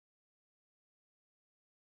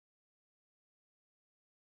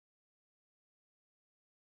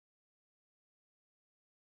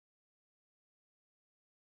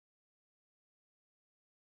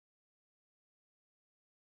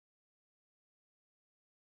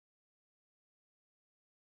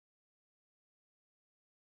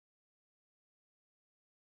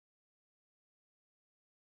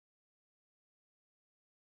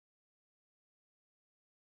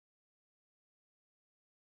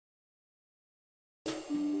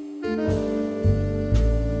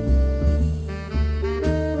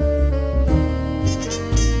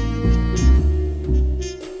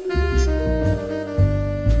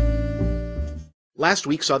Last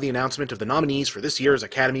week saw the announcement of the nominees for this year's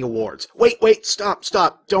Academy Awards. Wait, stop,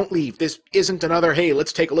 don't leave. This isn't another, hey,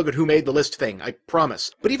 let's take a look at who made the list thing, I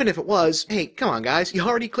promise. But even if it was, hey, come on guys, you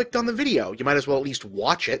already clicked on the video. You might as well at least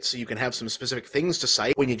watch it so you can have some specific things to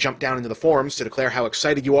cite when you jump down into the forums to declare how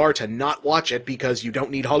excited you are to not watch it because you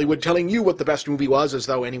don't need Hollywood telling you what the best movie was, as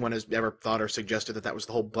though anyone has ever thought or suggested that that was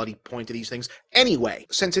the whole bloody point of these things. Anyway,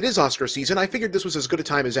 since it is Oscar season, I figured this was as good a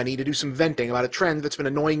time as any to do some venting about a trend that's been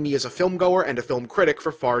annoying me as a filmgoer and a film critic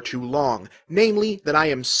for far too long. Namely, that I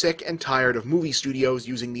am sick and tired of movie studios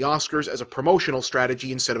using the Oscars as a promotional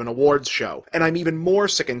strategy instead of an awards show. And I'm even more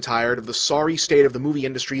sick and tired of the sorry state of the movie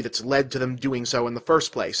industry that's led to them doing so in the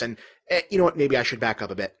first place. And, you know what, maybe I should back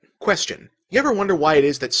up a bit. Question. You ever wonder why it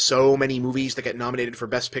is that so many movies that get nominated for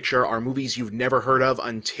Best Picture are movies you've never heard of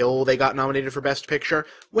until they got nominated for Best Picture?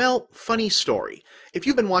 Well, funny story. If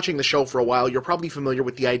you've been watching the show for a while, you're probably familiar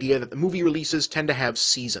with the idea that the movie releases tend to have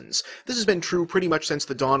seasons. This has been true pretty much since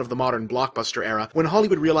the dawn of the modern blockbuster era, when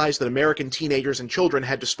Hollywood realized that American teenagers and children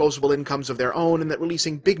had disposable incomes of their own and that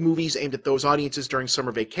releasing big movies aimed at those audiences during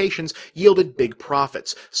summer vacations yielded big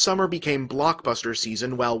profits. Summer became blockbuster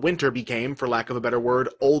season, while winter became, for lack of a better word,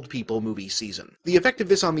 old people movie season. The effect of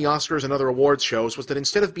this on the Oscars and other awards shows was that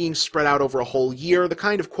instead of being spread out over a whole year, the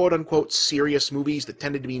kind of quote-unquote serious movies that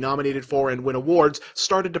tended to be nominated for and win awards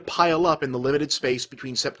started to pile up in the limited space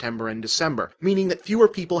between September and December, meaning that fewer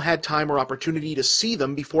people had time or opportunity to see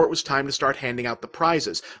them before it was time to start handing out the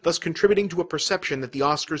prizes, thus contributing to a perception that the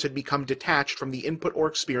Oscars had become detached from the input or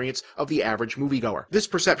experience of the average moviegoer. This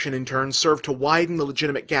perception, in turn, served to widen the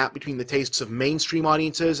legitimate gap between the tastes of mainstream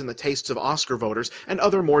audiences and the tastes of Oscar voters and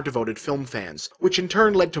other more devoted film fans, which in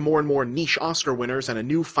turn led to more and more niche Oscar winners and a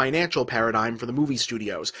new financial paradigm for the movie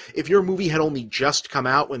studios. If your movie had only just come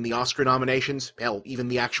out when the Oscar nominations, hell, even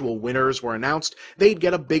the actual winners were announced, they'd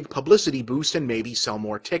get a big publicity boost and maybe sell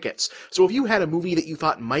more tickets. So if you had a movie that you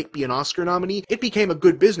thought might be an Oscar nominee, it became a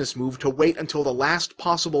good business move to wait until the last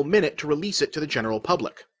possible minute to release it to the general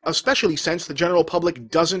public. Especially since the general public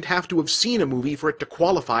doesn't have to have seen a movie for it to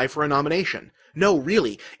qualify for a nomination. No,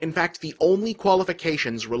 really. In fact, the only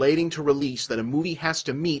qualifications relating to release that a movie has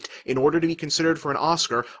to meet in order to be considered for an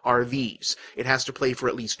Oscar are these. It has to play for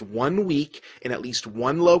at least 1 week in at least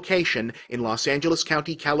one location in Los Angeles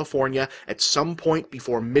County, California, at some point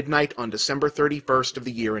before midnight on December 31st of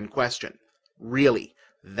the year in question. Really.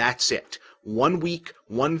 That's it. 1 week,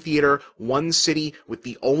 one theater, one city, with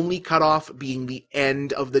the only cutoff being the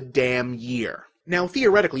end of the damn year. Now,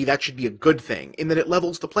 theoretically, that should be a good thing, in that it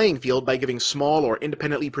levels the playing field by giving small or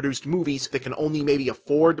independently produced movies that can only maybe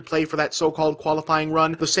afford to play for that so-called qualifying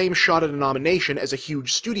run the same shot at a nomination as a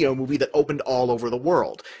huge studio movie that opened all over the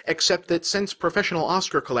world. Except that since professional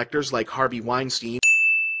Oscar collectors like Harvey Weinstein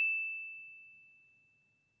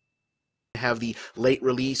have the late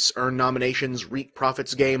release, earn nominations, reap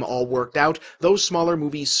profits game all worked out, those smaller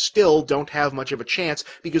movies still don't have much of a chance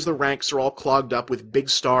because the ranks are all clogged up with big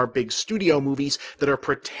star, big studio movies that are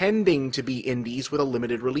pretending to be indies with a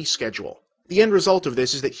limited release schedule. The end result of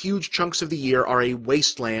this is that huge chunks of the year are a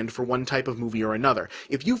wasteland for one type of movie or another.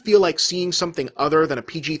 If you feel like seeing something other than a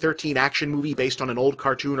PG-13 action movie based on an old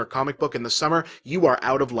cartoon or comic book in the summer, you are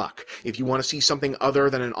out of luck. If you want to see something other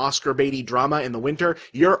than an Oscar-baity drama in the winter,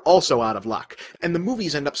 you're also out of luck. And the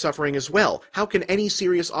movies end up suffering as well. How can any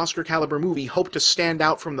serious Oscar-caliber movie hope to stand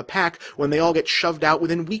out from the pack when they all get shoved out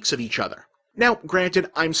within weeks of each other? Now,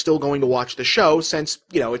 granted, I'm still going to watch the show since,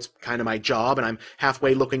 it's kind of my job, and I'm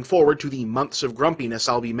halfway looking forward to the months of grumpiness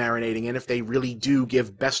I'll be marinating in if they really do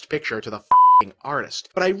give Best Picture to the f***ing artist.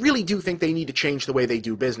 But I really do think they need to change the way they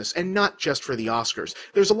do business, and not just for the Oscars.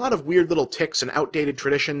 There's a lot of weird little ticks and outdated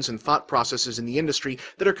traditions and thought processes in the industry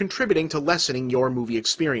that are contributing to lessening your movie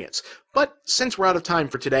experience. But since we're out of time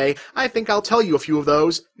for today, I think I'll tell you a few of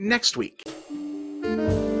those next week.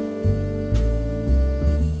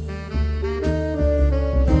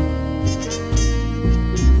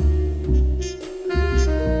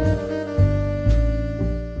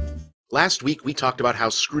 Last week, we talked about how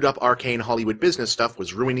screwed up arcane Hollywood business stuff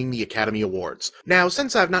was ruining the Academy Awards. Now,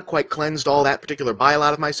 since I've not quite cleansed all that particular bile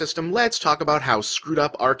out of my system, let's talk about how screwed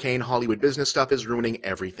up arcane Hollywood business stuff is ruining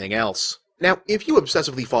everything else. Now, if you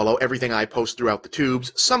obsessively follow everything I post throughout the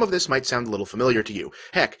tubes, some of this might sound a little familiar to you.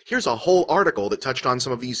 Heck, here's a whole article that touched on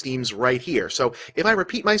some of these themes right here, so if I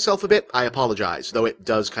repeat myself a bit, I apologize, though it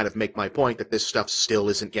does kind of make my point that this stuff still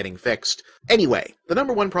isn't getting fixed. Anyway, the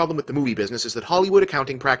number one problem with the movie business is that Hollywood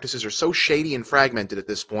accounting practices are so shady and fragmented at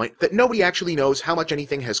this point that nobody actually knows how much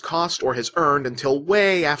anything has cost or has earned until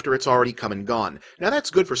way after it's already come and gone. Now that's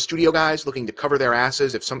good for studio guys looking to cover their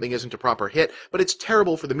asses if something isn't a proper hit, but it's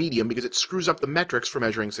terrible for the medium because it screws screws up the metrics for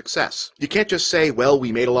measuring success. You can't just say, well,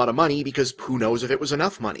 we made a lot of money, because who knows if it was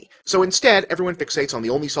enough money. So instead, everyone fixates on the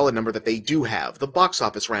only solid number that they do have, the box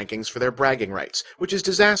office rankings, for their bragging rights, which is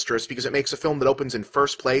disastrous because it makes a film that opens in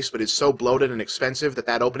first place but is so bloated and expensive that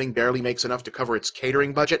that opening barely makes enough to cover its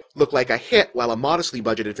catering budget look like a hit, while a modestly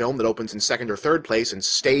budgeted film that opens in second or third place and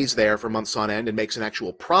stays there for months on end and makes an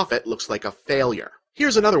actual profit looks like a failure.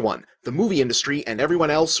 Here's another one. The movie industry and everyone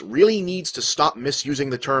else really needs to stop misusing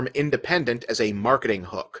the term independent as a marketing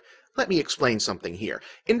hook. Let me explain something here.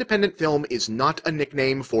 Independent film is not a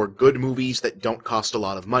nickname for good movies that don't cost a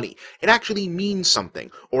lot of money. It actually means something,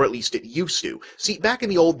 or at least it used to. See, back in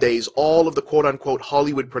the old days, all of the quote-unquote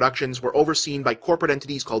Hollywood productions were overseen by corporate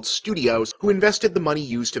entities called studios who invested the money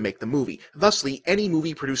used to make the movie. Thusly, any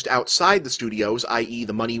movie produced outside the studios, i.e.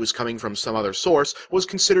 the money was coming from some other source, was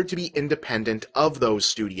considered to be independent of those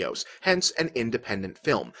studios, hence an independent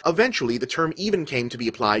film. Eventually, the term even came to be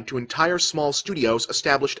applied to entire small studios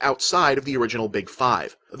established outside of the original Big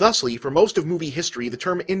Five. Thusly, for most of movie history, the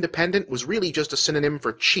term independent was really just a synonym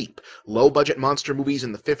for cheap. Low-budget monster movies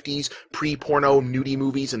in the 50s, pre-porno nudie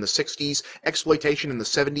movies in the 60s, exploitation in the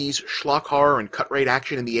 70s, schlock horror and cut-rate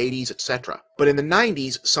action in the 80s, etc. But in the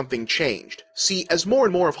 90s, something changed. See, as more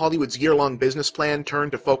and more of Hollywood's year-long business plan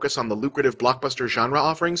turned to focus on the lucrative blockbuster genre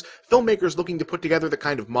offerings, filmmakers looking to put together the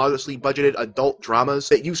kind of modestly budgeted adult dramas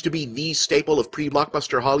that used to be the staple of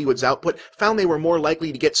pre-blockbuster Hollywood's output found they were more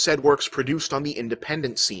likely to get said works produced on the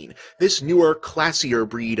independent scene. This newer, classier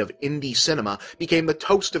breed of indie cinema became the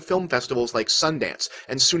toast of film festivals like Sundance,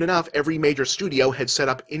 and soon enough every major studio had set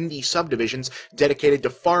up indie subdivisions dedicated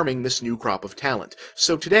to farming this new crop of talent.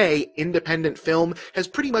 So today, independent film has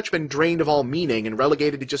pretty much been drained of all meaning and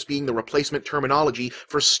relegated to just being the replacement terminology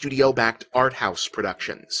for studio-backed art house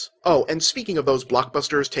productions. Oh, and speaking of those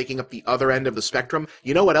blockbusters taking up the other end of the spectrum,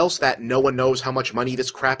 you know what else that no one knows how much money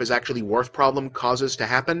this crap is actually worth problem causes to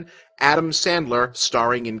happen? Adam Sandler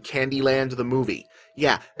starring in Candyland the movie.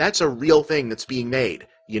 Yeah, that's a real thing that's being made.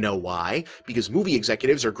 You know why? Because movie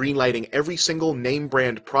executives are greenlighting every single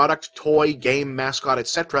name-brand product, toy, game, mascot,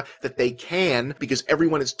 etc. that they can, because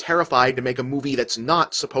everyone is terrified to make a movie that's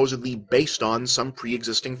not supposedly based on some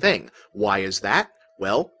pre-existing thing. Why is that?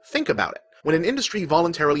 Well, think about it. When an industry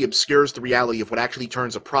voluntarily obscures the reality of what actually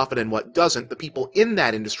turns a profit and what doesn't, the people in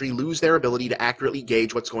that industry lose their ability to accurately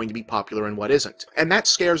gauge what's going to be popular and what isn't. And that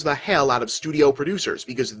scares the hell out of studio producers,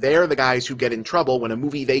 because they're the guys who get in trouble when a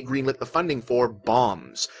movie they greenlit the funding for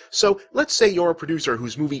bombs. So, let's say you're a producer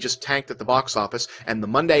whose movie just tanked at the box office, and the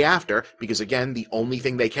Monday after, because again, the only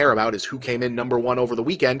thing they care about is who came in #1 over the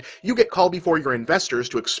weekend, you get called before your investors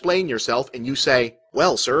to explain yourself, and you say,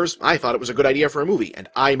 well, sirs, I thought it was a good idea for a movie, and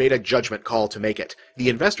I made a judgment call to make it. The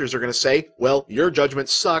investors are going to say, well, your judgment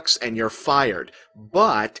sucks and you're fired.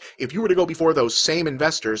 But if you were to go before those same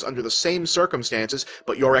investors under the same circumstances,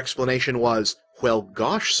 but your explanation was, well,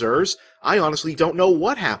 gosh, sirs, I honestly don't know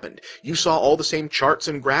what happened. You saw all the same charts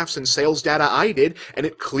and graphs and sales data I did, and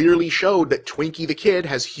it clearly showed that Twinkie the Kid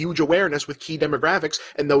has huge awareness with key demographics,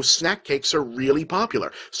 and those snack cakes are really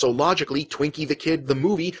popular. So logically, Twinkie the Kid, the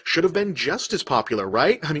movie, should have been just as popular,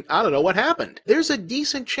 right? I mean, I don't know what happened. There's a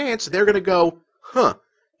decent chance they're gonna go, huh,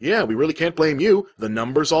 yeah, we really can't blame you. The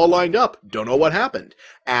numbers all lined up. Don't know what happened.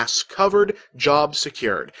 Ass covered, job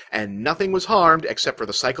secured. And nothing was harmed except for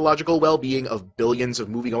the psychological well-being of billions of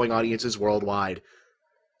movie-going audiences worldwide.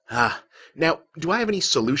 Now, do I have any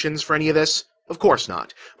solutions for any of this? Of course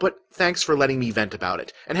not. But thanks for letting me vent about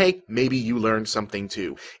it. And hey, maybe you learned something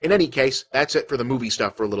too. In any case, that's it for the movie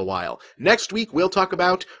stuff for a little while. Next week, we'll talk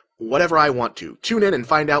about whatever I want to. Tune in and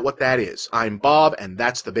find out what that is. I'm Bob, and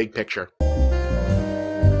that's the big picture.